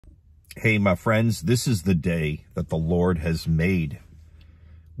Hey, my friends, this is the day that the Lord has made.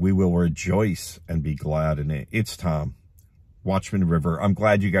 We will rejoice and be glad in it. It's Tom, Watchman River. I'm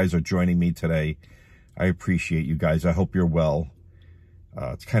glad you guys are joining me today. I appreciate you guys. I hope you're well.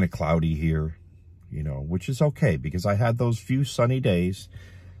 It's kind of cloudy here, which is okay because I had those few sunny days.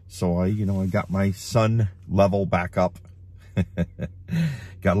 So I got my sun level back up.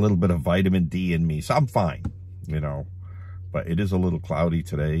 Got a little bit of vitamin D in me, so I'm fine, But it is a little cloudy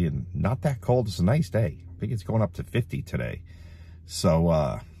today and not that cold. It's a nice day. I think it's going up to 50 today.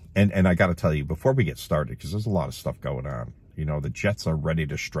 So, and I got to tell you, before we get started, because there's a lot of stuff going on, the jets are ready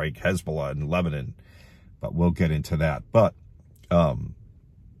to strike Hezbollah in Lebanon, but we'll get into that. But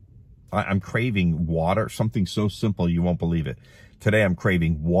I'm craving water, something so simple you won't believe it. Today I'm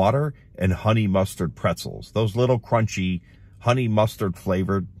craving water and honey mustard pretzels. Those little crunchy honey mustard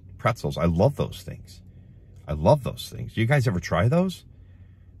flavored pretzels. I love those things. I love those things. Do you guys ever try those?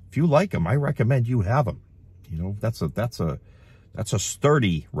 If you like them, I recommend you have them. That's a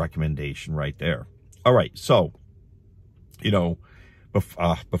sturdy recommendation right there. All right, so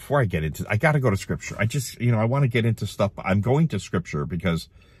before I get into, I got to go to Scripture. I want to get into stuff. But I'm going to Scripture because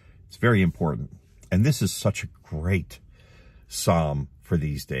it's very important, and this is such a great psalm for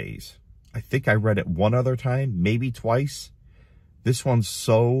these days. I think I read it one other time, maybe twice. This one's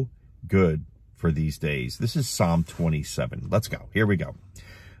so good for these days. This is Psalm 27. Let's go. Here we go.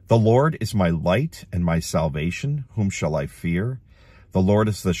 The Lord is my light and my salvation. Whom shall I fear? The Lord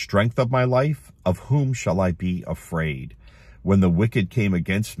is the strength of my life. Of whom shall I be afraid? When the wicked came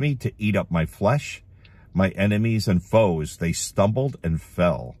against me to eat up my flesh, my enemies and foes, they stumbled and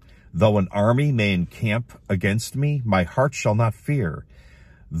fell. Though an army may encamp against me, my heart shall not fear.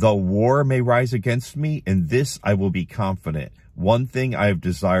 Though war may rise against me, in this I will be confident. One thing I have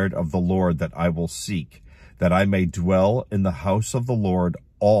desired of the Lord that I will seek, that I may dwell in the house of the Lord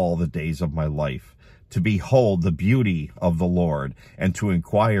all the days of my life, to behold the beauty of the Lord, and to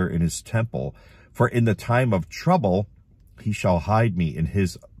inquire in his temple. For in the time of trouble he shall hide me in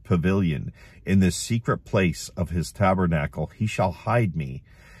his pavilion. In the secret place of his tabernacle he shall hide me.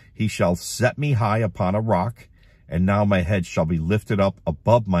 He shall set me high upon a rock, and now my head shall be lifted up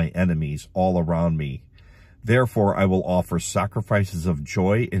above my enemies all around me. Therefore I will offer sacrifices of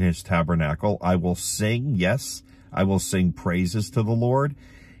joy in his tabernacle. I will sing, yes, I will sing praises to the Lord.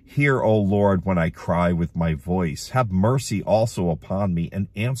 Hear, O Lord, when I cry with my voice. Have mercy also upon me and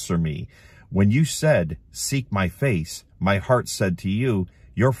answer me. When you said, seek my face, my heart said to you,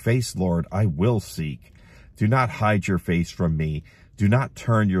 your face, Lord, I will seek. Do not hide your face from me. Do not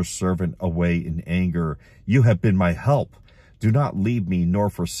turn your servant away in anger. You have been my help. Do not leave me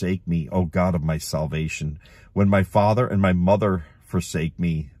nor forsake me, O God of my salvation. When my father and my mother forsake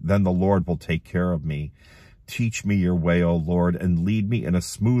me, then the Lord will take care of me. Teach me your way, O Lord, and lead me in a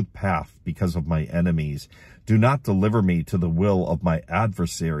smooth path because of my enemies. Do not deliver me to the will of my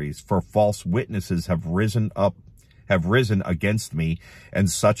adversaries, for false witnesses have risen against me,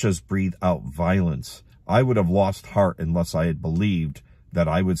 and such as breathe out violence. I would have lost heart unless I had believed that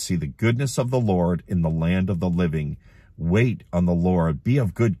I would see the goodness of the Lord in the land of the living. Wait on the Lord, be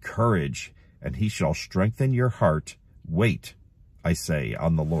of good courage, and he shall strengthen your heart. Wait, I say,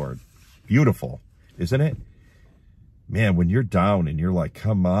 on the Lord. Beautiful, isn't it? Man, when you're down and you're like,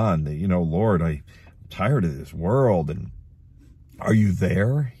 come on, Lord, I'm tired of this world. And are you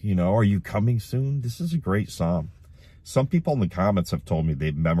there? Are you coming soon? This is a great psalm. Some people in the comments have told me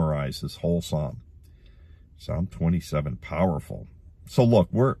they've memorized this whole psalm. Psalm 27, powerful. So look,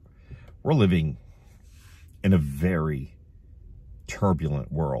 we're living in a very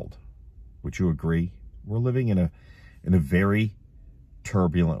turbulent world. Would you agree? We're living in a very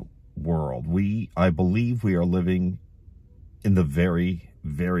turbulent world. I believe we are living in the very,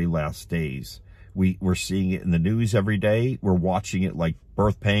 very last days. We're seeing it in the news every day. We're watching it like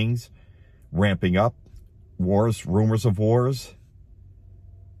birth pangs ramping up. Wars, rumors of wars.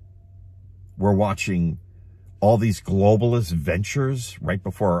 We're watching all these globalist ventures right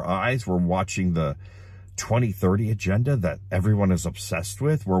before our eyes. We're watching the 2030 agenda that everyone is obsessed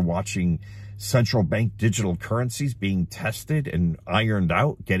with. We're watching central bank digital currencies being tested and ironed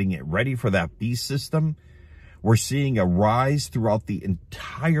out, getting it ready for that beast system. We're seeing a rise throughout the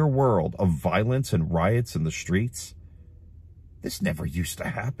entire world of violence and riots in the streets. This never used to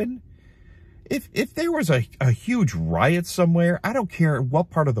happen. If there was a huge riot somewhere, I don't care what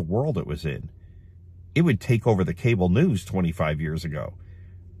part of the world it was in, it would take over the cable news 25 years ago.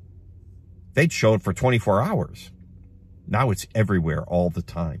 They'd show it for 24 hours. Now it's everywhere all the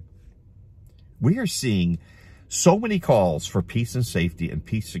time. We are seeing so many calls for peace and safety and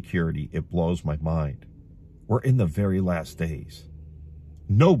peace security, it blows my mind. We're in the very last days.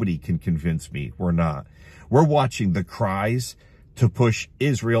 Nobody can convince me we're not. We're watching the cries to push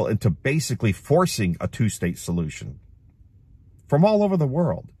Israel into basically forcing a two-state solution from all over the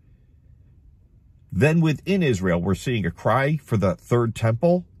world. Then within Israel, we're seeing a cry for the third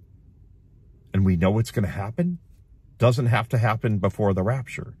temple, and we know it's going to happen. Doesn't have to happen before the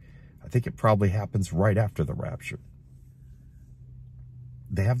rapture. I think it probably happens right after the rapture.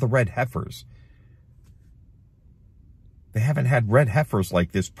 They have the red heifers. They haven't had red heifers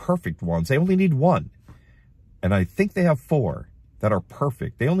like this, perfect ones. They only need one. And I think they have 4 that are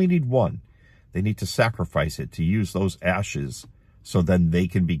perfect. They only need one. They need to sacrifice it to use those ashes so then they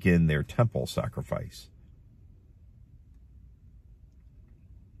can begin their temple sacrifice.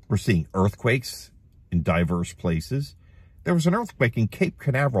 We're seeing earthquakes in diverse places. There was an earthquake in Cape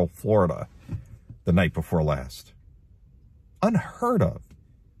Canaveral, Florida, the night before last. Unheard of.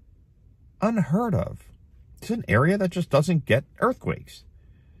 Unheard of. It's an area that just doesn't get earthquakes.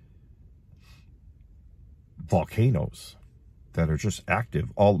 Volcanoes that are just active.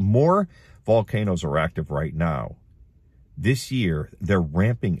 More volcanoes are active right now. This year, they're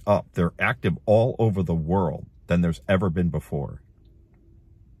ramping up. They're active all over the world than there's ever been before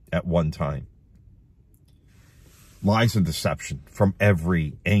at one time. Lies and deception from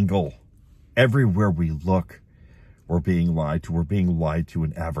every angle. Everywhere we look, we're being lied to. We're being lied to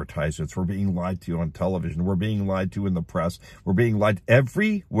in advertisements. We're being lied to on television. We're being lied to in the press. We're being lied.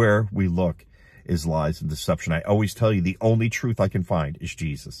 Everywhere we look is lies and deception. I always tell you the only truth I can find is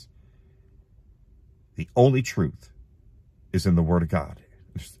Jesus. The only truth is in the Word of God,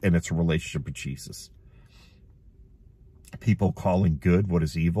 and it's a relationship with Jesus. People calling good what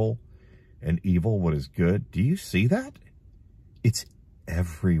is evil and evil what is good. Do you see that? It's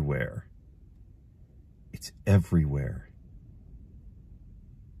everywhere. It's everywhere.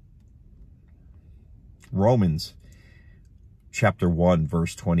 Romans chapter 1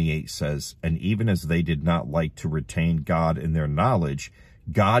 verse 28 says, "And even as they did not like to retain God in their knowledge,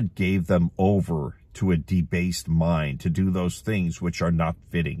 God gave them over to a debased mind to do those things which are not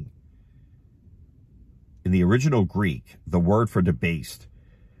fitting." In the original Greek, the word for debased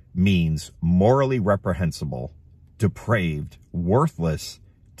means morally reprehensible, depraved, worthless,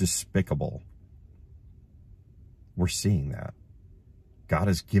 despicable. We're seeing that. God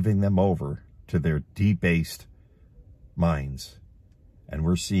is giving them over to their debased minds. And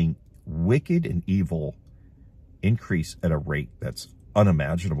we're seeing wicked and evil increase at a rate that's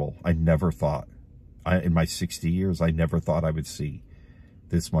unimaginable. I never thought, in my 60 years, I never thought I would see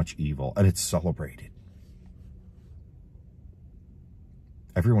this much evil. And it's celebrated.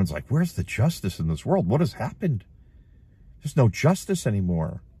 Everyone's like, where's the justice in this world? What has happened? There's no justice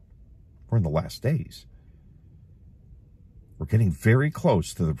anymore. We're in the last days. We're getting very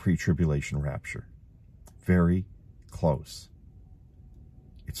close to the pre-tribulation rapture. Very close.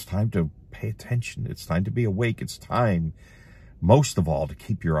 It's time to pay attention. It's time to be awake. It's time, most of all, to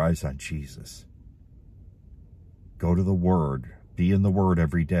keep your eyes on Jesus. Go to the Word. Be in the Word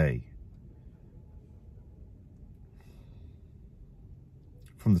every day.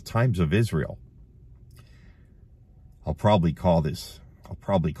 From the times of Israel, I'll probably call this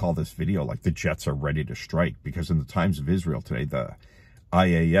video like the jets are ready to strike, because in the times of Israel today, the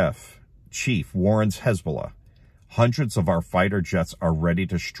IAF chief warns Hezbollah, hundreds of our fighter jets are ready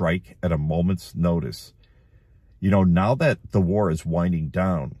to strike at a moment's notice. You know, now that the war is winding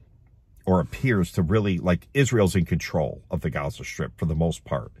down, or appears to really, like, Israel's in control of the Gaza Strip for the most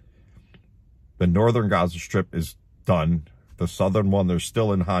part. The northern Gaza Strip is done. The southern one, they're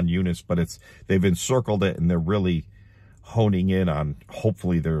still in Han Yunis, but they've encircled it, and they're really honing in on,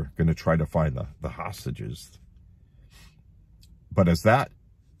 hopefully they're going to try to find the hostages. But as that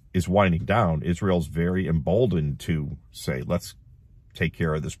is winding down, Israel's very emboldened to say, let's take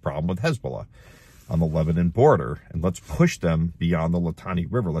care of this problem with Hezbollah on the Lebanon border, and let's push them beyond the Litani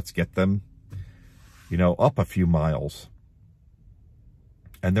River. Let's get them, you know, up a few miles.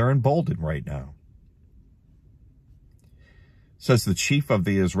 And they're emboldened right now. Says the chief of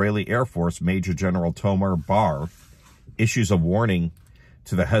the Israeli Air Force, Major General Tomer Bar, issues a warning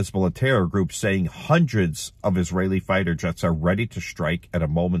to the Hezbollah terror group, saying hundreds of Israeli fighter jets are ready to strike at a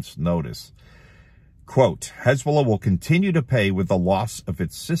moment's notice. Quote, Hezbollah will continue to pay with the loss of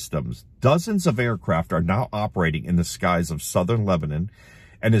its systems. Dozens of aircraft are now operating in the skies of southern Lebanon,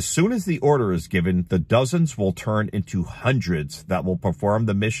 and as soon as the order is given, the dozens will turn into hundreds that will perform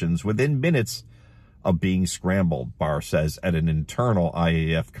the missions within minutes of being scrambled, Barr says at an internal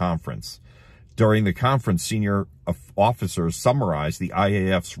IAF conference. During the conference, senior officers summarized the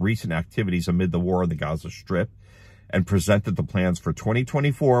IAF's recent activities amid the war in the Gaza Strip and presented the plans for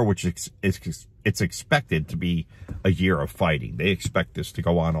 2024, which is It's expected to be a year of fighting. They expect this to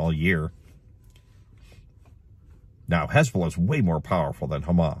go on all year. Now, Hezbollah is way more powerful than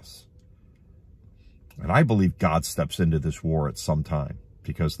Hamas. And I believe God steps into this war at some time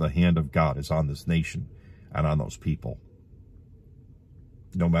because the hand of God is on this nation and on those people.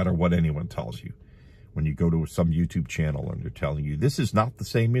 No matter what anyone tells you. When you go to some YouTube channel and they're telling you, this is not the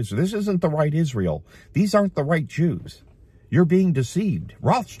same Israel. This isn't the right Israel. These aren't the right Jews. You're being deceived.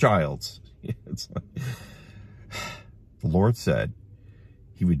 Rothschilds. The Lord said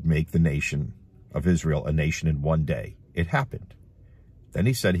he would make the nation of Israel a nation in one day. It happened. Then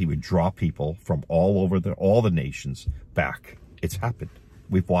he said he would draw people from all over all the nations back. It's happened.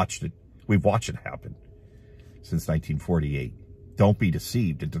 We've watched it. We've watched it happen since 1948. Don't be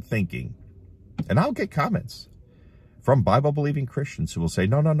deceived into thinking. And I'll get comments from Bible-believing Christians who will say,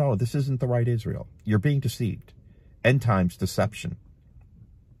 no, no, no, this isn't the right Israel. You're being deceived. End times deception.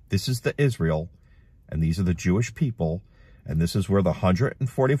 This is the Israel, and these are the Jewish people, and this is where the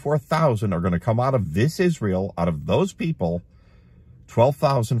 144,000 are going to come out of this Israel, out of those people,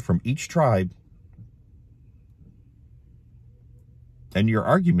 12,000 from each tribe. And your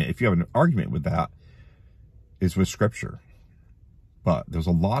argument, if you have an argument with that, is with Scripture. But there's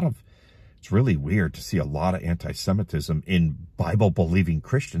a lot of, it's really weird to see a lot of anti-Semitism in Bible-believing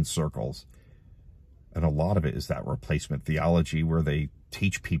Christian circles. And a lot of it is that replacement theology where they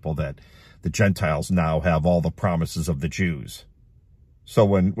teach people that the Gentiles now have all the promises of the Jews. So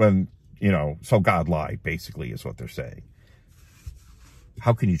so God lied, basically, is what they're saying.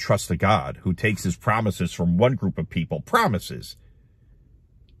 How can you trust a God who takes his promises from one group of people? Promises.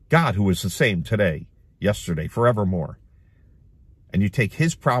 God, who is the same today, yesterday, forevermore. And you take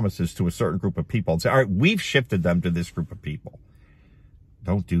his promises to a certain group of people and say, all right, we've shifted them to this group of people.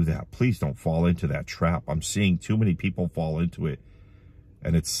 Don't do that. Please don't fall into that trap. I'm seeing too many people fall into it,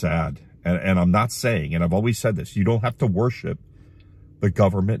 and it's sad. And I'm not saying, and I've always said this, you don't have to worship the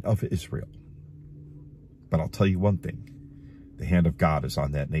government of Israel. But I'll tell you one thing. The hand of God is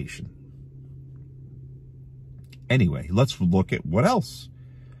on that nation. Anyway, let's look at what else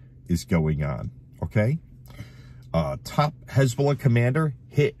is going on, okay? Top Hezbollah commander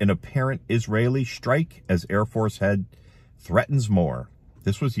hit an apparent Israeli strike as Air Force head threatens more.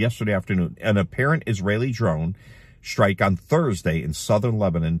 This was yesterday afternoon. An apparent Israeli drone strike on Thursday in southern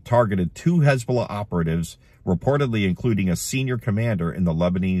Lebanon targeted 2 Hezbollah operatives, reportedly including a senior commander in the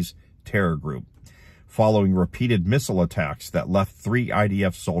Lebanese terror group, following repeated missile attacks that left 3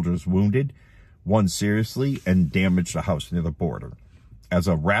 IDF soldiers wounded, 1 seriously, and damaged a house near the border. As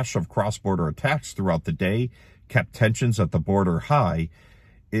a rash of cross-border attacks throughout the day kept tensions at the border high,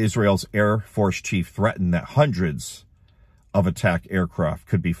 Israel's Air Force chief threatened that hundreds of attack aircraft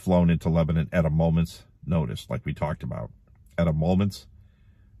could be flown into Lebanon at a moment's notice, like we talked about. At a moment's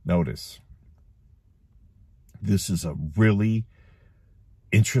notice. This is a really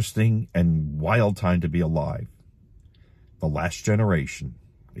interesting and wild time to be alive. The last generation.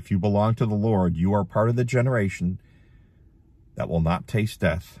 If you belong to the Lord, you are part of the generation that will not taste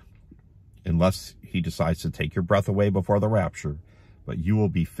death unless he decides to take your breath away before the rapture, but you will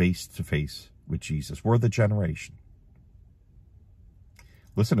be face to face with Jesus. We're the generation.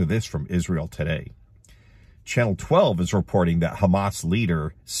 Listen to this from Israel Today. Channel 12 is reporting that Hamas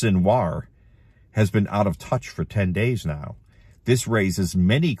leader Sinwar has been out of touch for 10 days now. This raises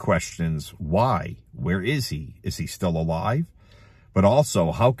many questions. Why? Where is he? Is he still alive? But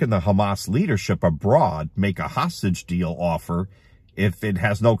also, how can the Hamas leadership abroad make a hostage deal offer if it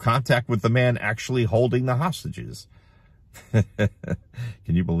has no contact with the man actually holding the hostages? Can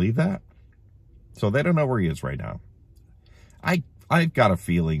you believe that? So they don't know where he is right now. I've got a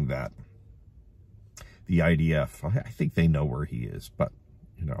feeling that the IDF, I think they know where he is, but,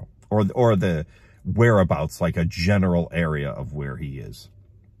 you know, or the whereabouts, like a general area of where he is.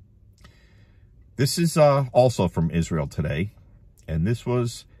 This is also from Israel Today, and this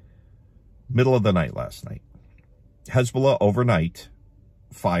was middle of the night last night. Hezbollah overnight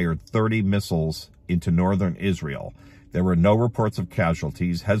fired 30 missiles into northern Israel. There were no reports of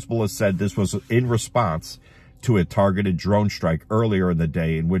casualties. Hezbollah said this was in response to a targeted drone strike earlier in the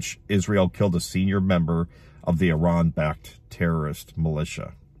day in which Israel killed a senior member of the Iran-backed terrorist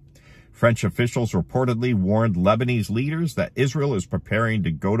militia. French officials reportedly warned Lebanese leaders that Israel is preparing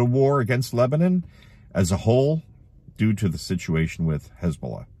to go to war against Lebanon as a whole due to the situation with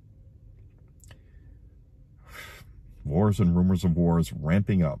Hezbollah. Wars and rumors of wars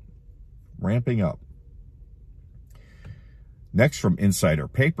ramping up. Ramping up. Next, from Insider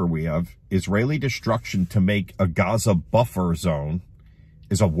Paper, we have Israeli destruction to make a Gaza buffer zone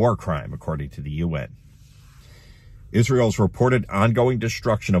is a war crime, according to the UN. Israel's reported ongoing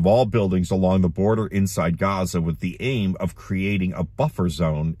destruction of all buildings along the border inside Gaza with the aim of creating a buffer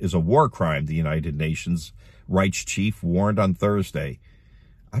zone is a war crime, the United Nations rights chief warned on Thursday.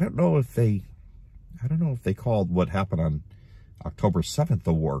 I don't know if they called what happened on October 7th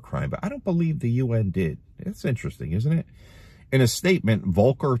a war crime, but I don't believe the UN did. It's interesting, isn't it? In a statement,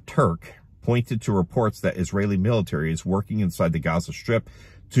 Volker Turk pointed to reports that Israeli military is working inside the Gaza Strip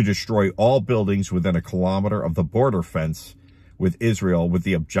to destroy all buildings within a kilometer of the border fence with Israel with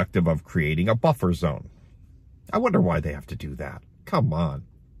the objective of creating a buffer zone. I wonder why they have to do that. Come on.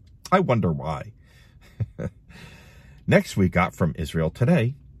 I wonder why. Next, we got from Israel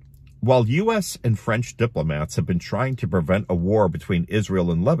Today. While U.S. and French diplomats have been trying to prevent a war between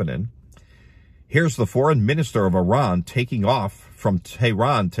Israel and Lebanon, here's the foreign minister of Iran taking off from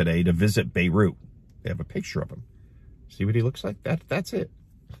Tehran today to visit Beirut. They have a picture of him. See what he looks like? That's it.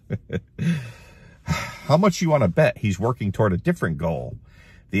 How much you want to bet he's working toward a different goal?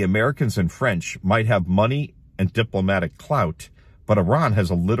 The Americans and French might have money and diplomatic clout, but Iran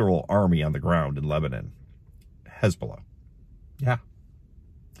has a literal army on the ground in Lebanon. Hezbollah. Yeah.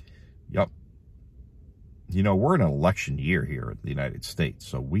 Yep. You know, we're in an election year here in the United States,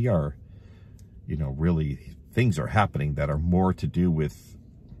 so we are, you know, really, things are happening that are more to do with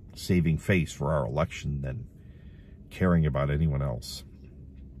saving face for our election than caring about anyone else.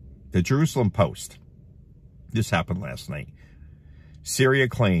 The Jerusalem Post. This happened last night. Syria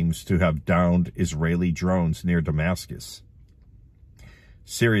claims to have downed Israeli drones near Damascus.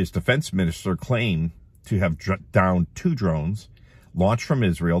 Syria's defense minister claimed to have downed 2 drones launched from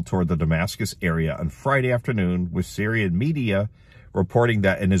Israel toward the Damascus area on Friday afternoon, with Syrian media reporting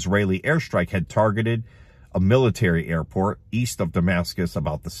that an Israeli airstrike had targeted a military airport east of Damascus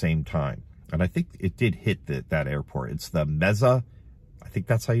about the same time. And I think it did hit that airport. It's the Meza, I think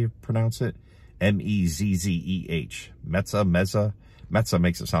that's how you pronounce it, M-E-Z-Z-E-H. Meza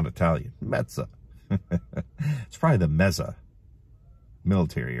makes it sound Italian. Meza. It's probably the Meza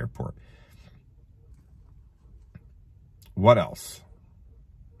military airport. What else?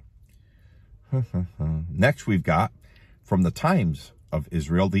 Next, we've got from the Times of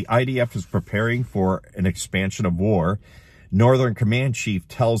Israel, the IDF is preparing for an expansion of war. Northern Command Chief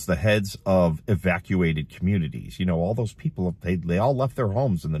tells the heads of evacuated communities. You know, all those people, they all left their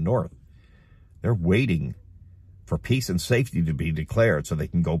homes in the north. They're waiting for peace and safety to be declared so they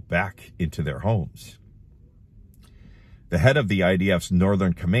can go back into their homes. The head of the IDF's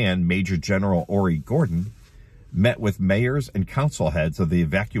Northern Command, Major General Ori Gordon, met with mayors and council heads of the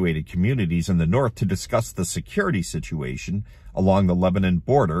evacuated communities in the north to discuss the security situation along the Lebanon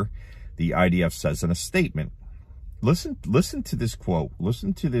border, the IDF says in a statement. Listen to this quote.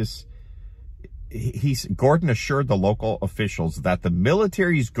 Listen to this. Gordon assured the local officials that the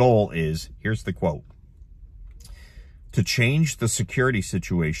military's goal is, here's the quote, to change the security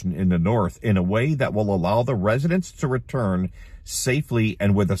situation in the north in a way that will allow the residents to return safely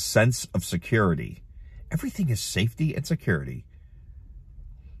and with a sense of security. Everything is safety and security.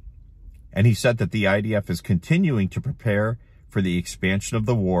 And he said that the IDF is continuing to prepare for the expansion of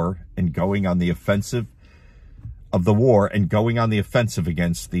the war and going on the offensive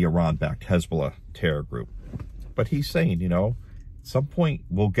against the Iran-backed Hezbollah terror group. But he's saying, you know, at some point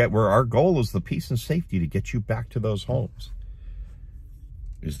we'll get where our goal is the peace and safety to get you back to those homes.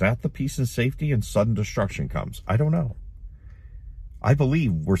 Is that the peace and safety and sudden destruction comes? I don't know. I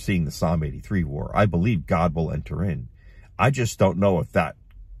believe we're seeing the Psalm 83 war. I believe God will enter in. I just don't know if that,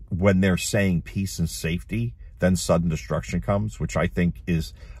 when they're saying peace and safety, then sudden destruction comes, which I think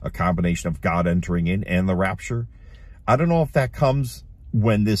is a combination of God entering in and the rapture. I don't know if that comes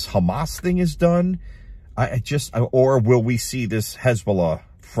when this Hamas thing is done. Or will we see this Hezbollah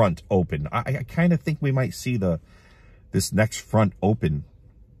front open? I kind of think we might see this next front open,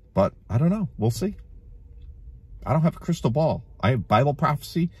 but I don't know. We'll see. I don't have a crystal ball. I have Bible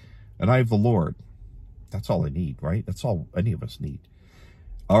prophecy and I have the Lord. That's all I need, right? That's all any of us need.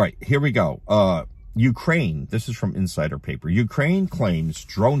 All right, here we go. Ukraine, this is from Insider Paper. Ukraine claims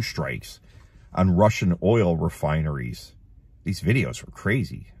drone strikes on Russian oil refineries. These videos are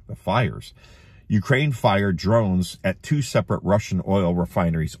crazy, the fires. Ukraine fired drones at 2 separate Russian oil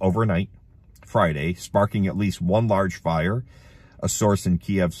refineries overnight, Friday, sparking at least 1 large fire, a source in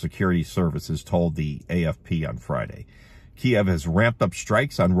Kiev security services told the AFP on Friday. Kiev has ramped up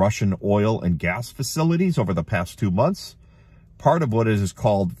strikes on Russian oil and gas facilities over the past 2 months, part of what is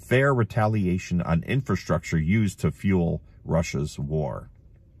called fair retaliation on infrastructure used to fuel Russia's war.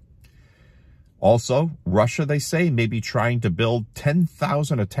 Also, Russia, they say, may be trying to build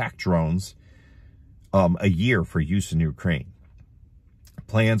 10,000 attack drones a year for use in Ukraine.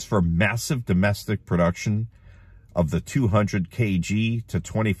 Plans for massive domestic production of the 200 kg to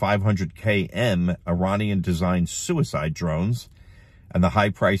 2500 km Iranian-designed suicide drones, and the high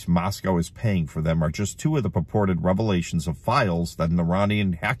price Moscow is paying for them are just two of the purported revelations of files that an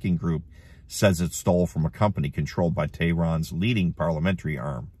Iranian hacking group says it stole from a company controlled by Tehran's leading parliamentary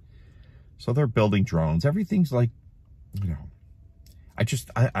arm. So they're building drones. Everything's like, you know,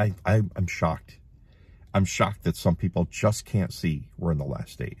 I'm shocked. I'm shocked that some people just can't see we're in the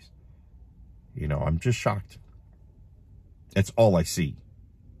last days. You know, I'm just shocked. It's all I see.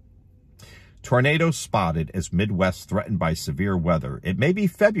 Tornadoes spotted as Midwest threatened by severe weather. It may be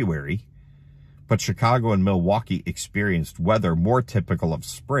February, but Chicago and Milwaukee experienced weather more typical of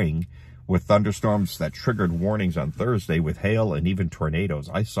spring, with thunderstorms that triggered warnings on Thursday with hail and even tornadoes.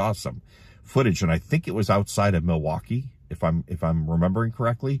 I saw some footage, and I think it was outside of Milwaukee, if I'm remembering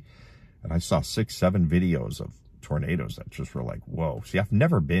correctly. And I saw 6-7 videos of tornadoes that just were like, whoa. See, I've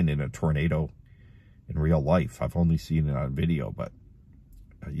never been in a tornado in real life. I've only seen it on video, but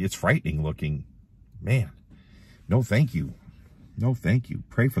it's frightening looking. Man, no thank you. No thank you.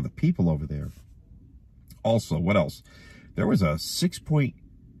 Pray for the people over there. Also, what else? There was a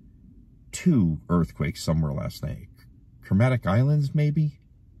 6.2 earthquake somewhere last night. Kermadec Islands, maybe?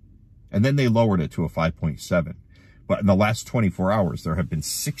 And then they lowered it to a 5.7. But in the last 24 hours, there have been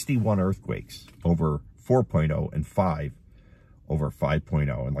 61 earthquakes over 4.0 and 5 over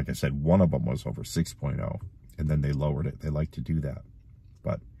 5.0. And like I said, one of them was over 6.0. And then they lowered it. They like to do that.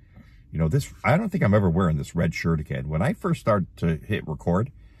 But, you know, this, I don't think I'm ever wearing this red shirt again. When I first started to hit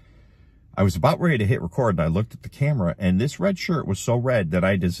record, I was about ready to hit record, and I looked at the camera, and this red shirt was so red that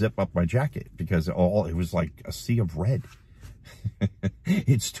I had to zip up my jacket because it was like a sea of red.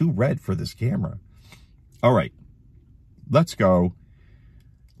 It's too red for this camera. All right, let's go.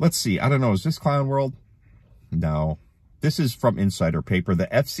 Let's see. I don't know. Is this Clown World? No. This is from Insider Paper. The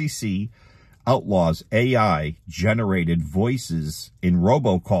FCC outlaws AI-generated voices in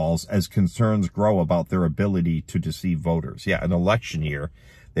robocalls as concerns grow about their ability to deceive voters. Yeah, an election year,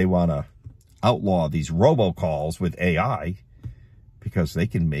 they want to outlaw these robocalls with AI because they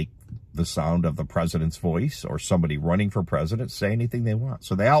can make the sound of the president's voice or somebody running for president say anything they want.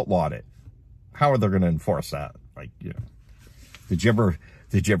 So they outlawed it. How are they going to enforce that? Like, you know, did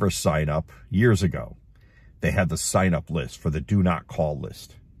you ever sign up? Years ago, they had the sign-up list for the do not call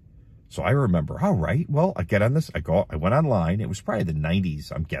list. So I remember, all right, well, I get on this, I went online. It was probably the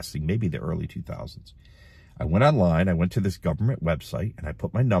 90s, I'm guessing, maybe the early 2000s. I went online, I went to this government website, and I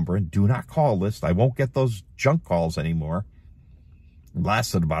put my number in, do not call list. I won't get those junk calls anymore. It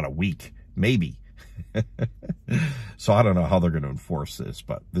lasted about a week, maybe. So I don't know how they're going to enforce this,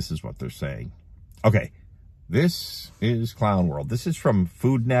 but this is what they're saying. Okay, this is Clown World. This is from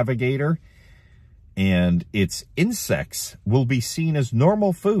Food Navigator, and it's insects will be seen as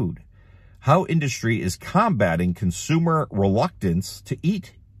normal food. How industry is combating consumer reluctance to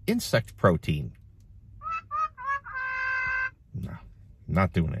eat insect protein. No,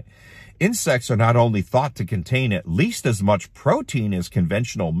 not doing it. Insects are not only thought to contain at least as much protein as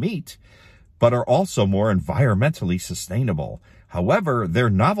conventional meat, but are also more environmentally sustainable. However, their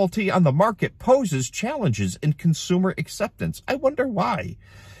novelty on the market poses challenges in consumer acceptance. I wonder why.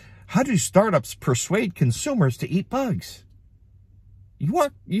 How do startups persuade consumers to eat bugs?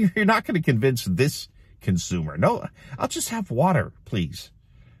 You're not going to convince this consumer. No, I'll just have water, please.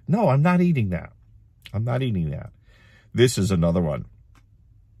 No, I'm not eating that. I'm not eating that. This is another one.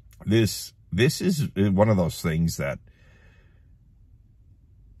 This is one of those things that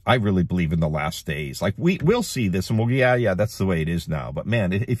I really believe in the last days. Like, we'll see this and we'll, yeah, that's the way it is now. But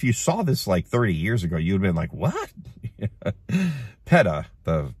man, if you saw this like 30 years ago, you'd have been like, what? PETA,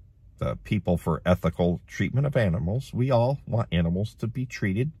 the People for Ethical Treatment of Animals. We all want animals to be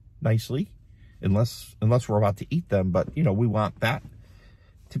treated nicely, unless we're about to eat them. But, you know, we want that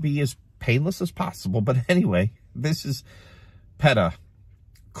to be as painless as possible. But anyway, this is PETA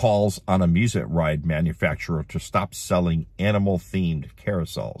calls on amusement ride manufacturer to stop selling animal-themed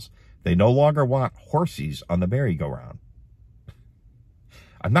carousels. They no longer want horsies on the merry-go-round.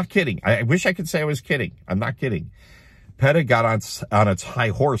 I'm not kidding. I wish I could say I was kidding. I'm not kidding. PETA got on its high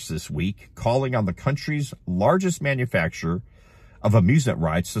horse this week, calling on the country's largest manufacturer of amusement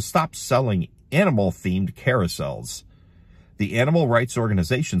rides to stop selling animal-themed carousels. The animal rights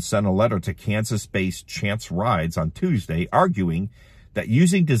organization sent a letter to Kansas-based Chance Rides on Tuesday, arguing that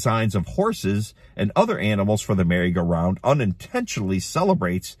using designs of horses and other animals for the merry-go-round unintentionally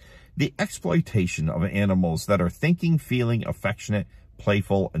celebrates the exploitation of animals that are thinking, feeling, affectionate,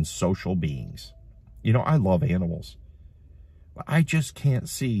 playful, and social beings. You know, I love animals. I just can't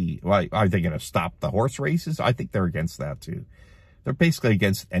see, why are they going to stop the horse races? I think they're against that too. They're basically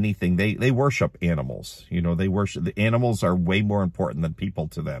against anything. They worship animals. You know, the animals are way more important than people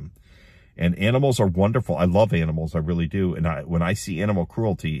to them. And animals are wonderful. I love animals. I really do. And when I see animal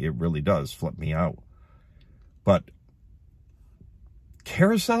cruelty, it really does flip me out. But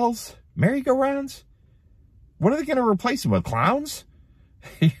carousels, merry-go-rounds, what are they going to replace them with? Clowns?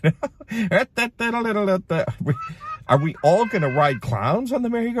 You know? Are we all going to ride clowns on the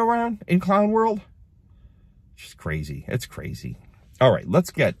merry-go-round in Clown World? It's just crazy. It's crazy. All right, let's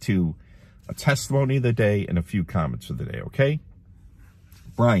get to a testimony of the day and a few comments of the day, okay?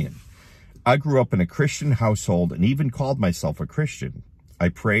 Brian, I grew up in a Christian household and even called myself a Christian. I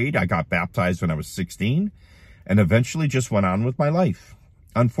prayed, I got baptized when I was 16, and eventually just went on with my life.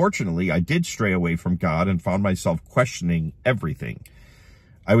 Unfortunately, I did stray away from God and found myself questioning everything.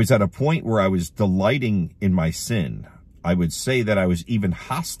 I was at a point where I was delighting in my sin. I would say that I was even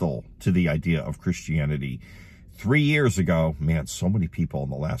hostile to the idea of Christianity. 3 years ago, man, so many people in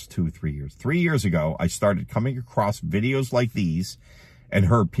the last 2-3 years. 3 years ago, I started coming across videos like these and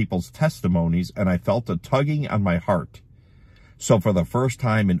heard people's testimonies, and I felt a tugging on my heart. So for the first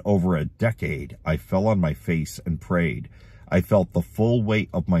time in over a decade, I fell on my face and prayed. I felt the full weight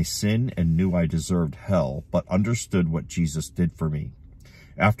of my sin and knew I deserved hell, but understood what Jesus did for me.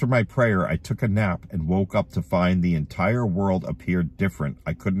 After my prayer, I took a nap and woke up to find the entire world appeared different.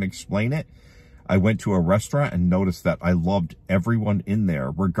 I couldn't explain it. I went to a restaurant and noticed that I loved everyone in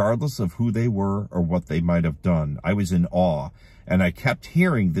there, regardless of who they were or what they might have done. I was in awe, and I kept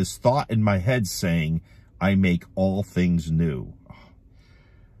hearing this thought in my head saying, I make all things new.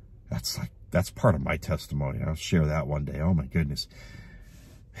 That's part of my testimony. I'll share that one day. Oh my goodness.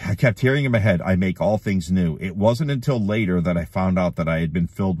 I kept hearing in my head, I make all things new. It wasn't until later that I found out that I had been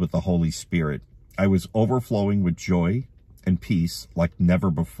filled with the Holy Spirit. I was overflowing with joy and peace like never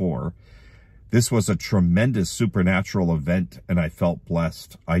before. This was a tremendous supernatural event, and I felt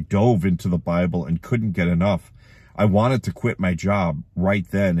blessed. I dove into the Bible and couldn't get enough. I wanted to quit my job right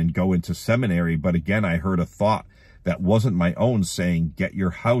then and go into seminary, but again, I heard a thought that wasn't my own saying, get your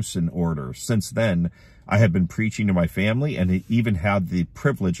house in order. Since then, I have been preaching to my family and even had the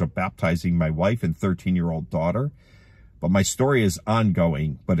privilege of baptizing my wife and 13-year-old daughter. But my story is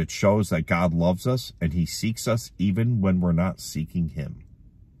ongoing, but it shows that God loves us and he seeks us even when we're not seeking him.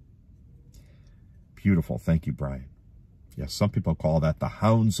 Beautiful. Thank you, Brian. Yes, some people call that the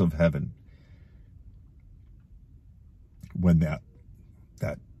hounds of heaven. When that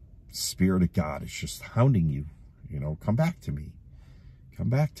Spirit of God is just hounding you, you know, come back to me. Come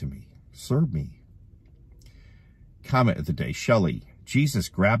back to me. Serve me. Comment of the day, Shelley. Jesus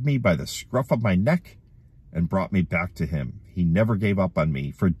grabbed me by the scruff of my neck and brought me back to him. He never gave up on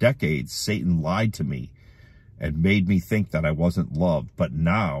me. For decades, Satan lied to me and made me think that I wasn't loved. But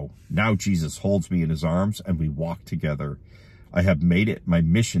now Jesus holds me in his arms and we walk together. I have made it my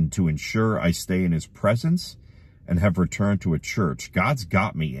mission to ensure I stay in his presence and have returned to a church. God's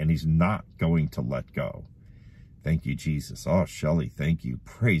got me and he's not going to let go. Thank you, Jesus. Oh, Shelley, thank you.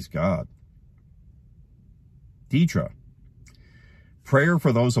 Praise God. Deidre, prayer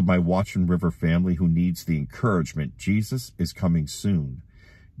for those of my Watchman River family who needs the encouragement. Jesus is coming soon.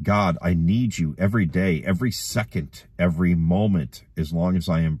 God, I need you every day, every second, every moment, as long as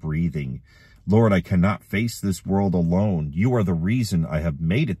I am breathing. Lord, I cannot face this world alone. You are the reason I have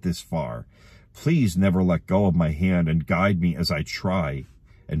made it this far. Please never let go of my hand and guide me as I try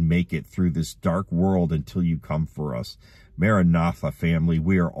and make it through this dark world until you come for us. Maranatha, family,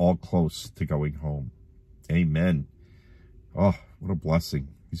 we are all close to going home. Amen. Oh, what a blessing.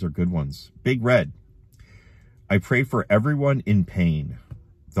 These are good ones. Big Red. I pray for everyone in pain,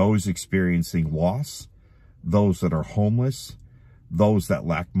 those experiencing loss, those that are homeless, those that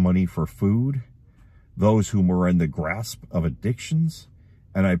lack money for food, those whom are in the grasp of addictions,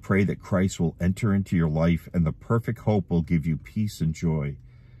 and I pray that Christ will enter into your life and the perfect hope will give you peace and joy.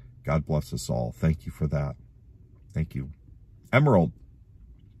 God bless us all. Thank you for that. Thank you. Emerald.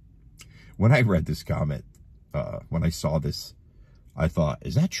 When I read this comment, when I saw this, I thought,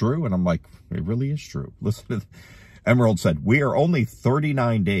 is that true? And I'm like, it really is true. Listen to Emerald said, we are only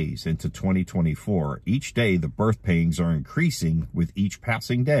 39 days into 2024. Each day, the birth pains are increasing with each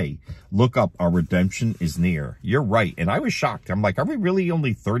passing day. Look up, our redemption is near. You're right. And I was shocked. I'm like, are we really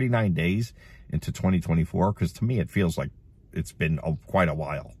only 39 days into 2024? Because to me, it feels like it's been quite a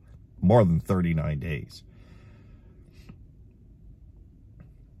while. More than 39 days.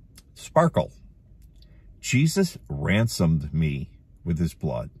 Sparkle. Jesus ransomed me with his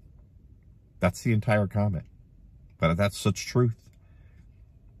blood. That's the entire comment. But that's such truth.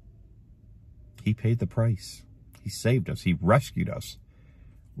 He paid the price. He saved us. He rescued us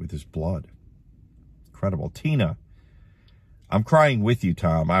with his blood. Incredible. Tina, I'm crying with you,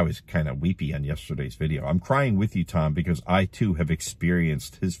 Tom. I was kind of weepy on yesterday's video. I'm crying with you, Tom, because I too have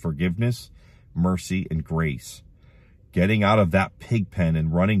experienced his forgiveness, mercy, and grace. Getting out of that pig pen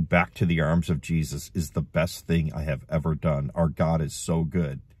and running back to the arms of Jesus is the best thing I have ever done. Our God is so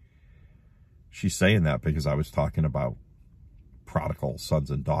good. She's saying that because I was talking about prodigal sons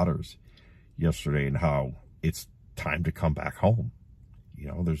and daughters yesterday and how it's time to come back home. You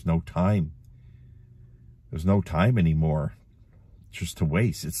know, there's no time. There's no time anymore just to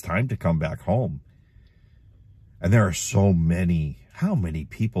waste. It's time to come back home. And there are so many. How many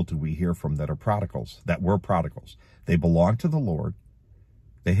people do we hear from that are prodigals, that were prodigals? They belonged to the Lord.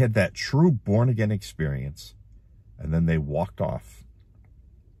 They had that true born-again experience, and then they walked off.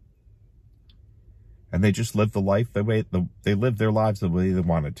 And they just lived the life the way they lived their lives the way they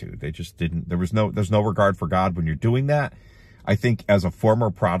wanted to. They just didn't. There's no regard for God when you're doing that. I think as a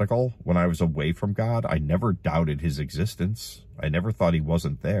former prodigal, when I was away from God, I never doubted his existence. I never thought he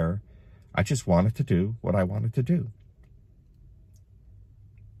wasn't there. I just wanted to do what I wanted to do.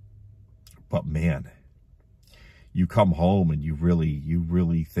 But man, you come home and you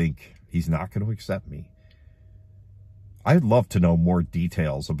really think he's not going to accept me. I'd love to know more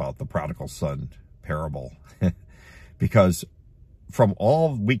details about the prodigal son parable because from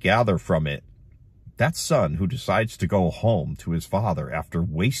all we gather from it, that son who decides to go home to his father after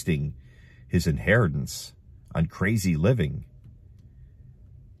wasting his inheritance on crazy living,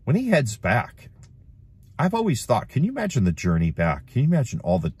 when he heads back, I've always thought, can you imagine the journey back? Can you imagine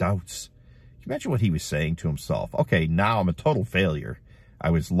all the doubts? Can you imagine what he was saying to himself? Okay, now I'm a total failure. I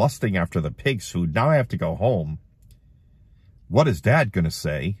was lusting after the pig's food. Now I have to go home. What is Dad going to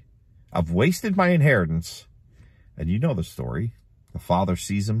say? I've wasted my inheritance. And you know the story. The father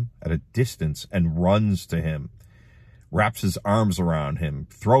sees him at a distance and runs to him, wraps his arms around him,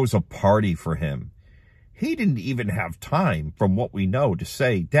 throws a party for him. He didn't even have time, from what we know, to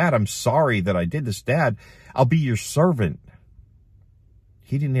say, Dad, I'm sorry that I did this. Dad, I'll be your servant.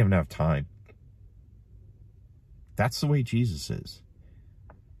 He didn't even have time. That's the way Jesus is.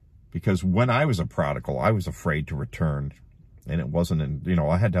 Because when I was a prodigal, I was afraid to return. And it wasn't,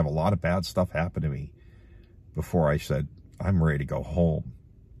 I had to have a lot of bad stuff happen to me before I said, I'm ready to go home.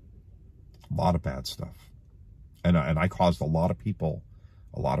 A lot of bad stuff. And I caused a lot of people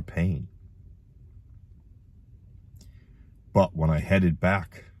a lot of pain. But when I headed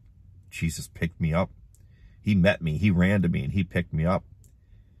back, Jesus picked me up. He met me. He ran to me and he picked me up.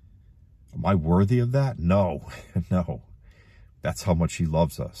 Am I worthy of that? No, no. That's how much he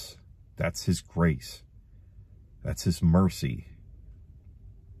loves us. That's his grace. That's his mercy.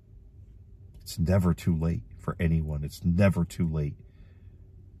 It's never too late for anyone. It's never too late.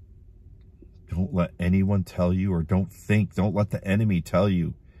 Don't let anyone tell you, or don't let the enemy tell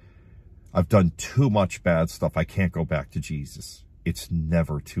you, I've done too much bad stuff. I can't go back to Jesus. It's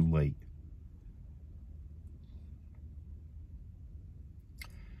never too late.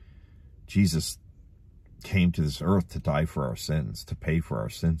 Jesus came to this earth to die for our sins, to pay for our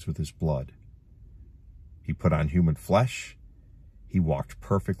sins with his blood. He put on human flesh. He walked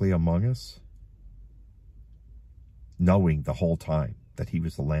perfectly among us, knowing the whole time that he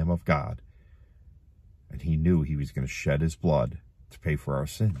was the Lamb of God. And he knew he was going to shed his blood to pay for our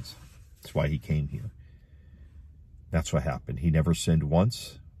sins. That's why he came here. That's what happened. He never sinned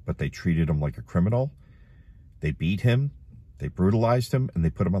once, but they treated him like a criminal. They beat him, they brutalized him, and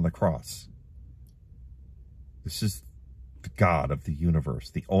they put him on the cross. This is the God of the universe,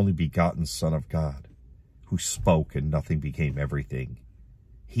 the only begotten Son of God, who spoke and nothing became everything.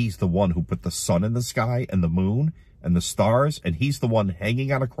 He's the one who put the sun in the sky and the moon and the stars, and he's the one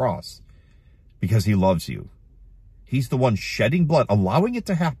hanging on a cross because he loves you. He's the one shedding blood, allowing it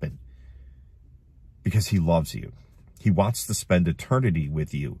to happen because he loves you. He wants to spend eternity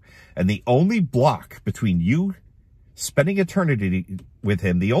with you. And the only block between you spending eternity with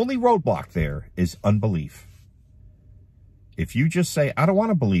him, the only roadblock there is unbelief. If you just say, I don't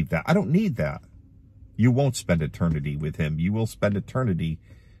want to believe that, I don't need that, you won't spend eternity with him. You will spend eternity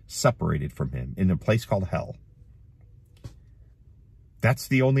separated from him in a place called hell. That's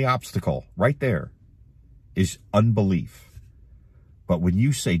the only obstacle right there, is unbelief. But when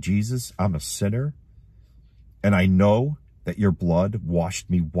you say, Jesus, I'm a sinner, and I know that your blood washed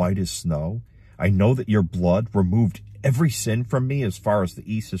me white as snow, I know that your blood removed every sin from me as far as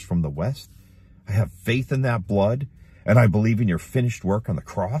the east is from the west, I have faith in that blood, and I believe in your finished work on the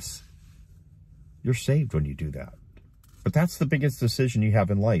cross, you're saved when you do that. But that's the biggest decision you have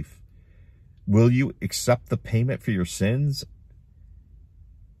in life. Will you accept the payment for your sins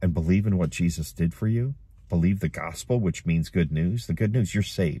and believe in what Jesus did for you? Believe the gospel, which means good news. The good news, you're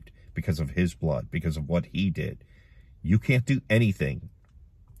saved because of his blood, because of what he did. You can't do anything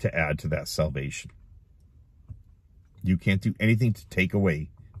to add to that salvation. You can't do anything to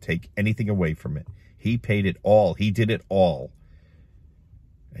take anything away from it. He paid it all. He did it all.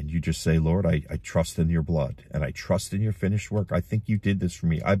 And you just say, Lord, I trust in your blood, and I trust in your finished work. I think you did this for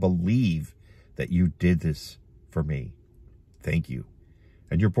me. I believe that you did this for me. Thank you.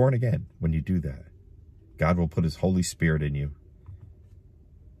 And you're born again when you do that. God will put his Holy Spirit in you.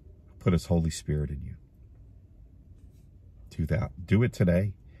 Put his Holy Spirit in you. Do that. Do it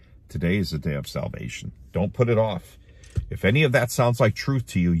today. Today is the day of salvation. Don't put it off. If any of that sounds like truth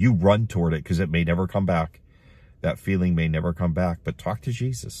to you, you run toward it, because it may never come back. That feeling may never come back. But talk to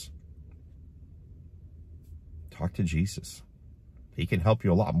Jesus. Talk to Jesus. He can help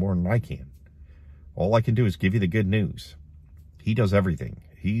you a lot more than I can. All I can do is give you the good news. He does everything.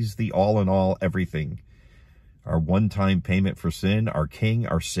 He's the all in all, everything. Our one-time payment for sin, our King,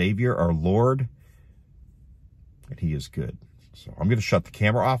 our Savior, our Lord. And he is good. So I'm going to shut the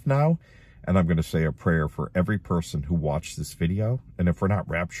camera off now, and I'm going to say a prayer for every person who watched this video. And if we're not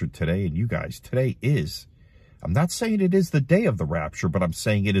raptured today, and you guys, today is, I'm not saying it is the day of the rapture, but I'm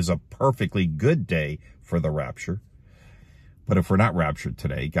saying it is a perfectly good day for the rapture. But if we're not raptured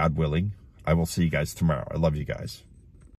today, God willing, I will see you guys tomorrow. I love you guys.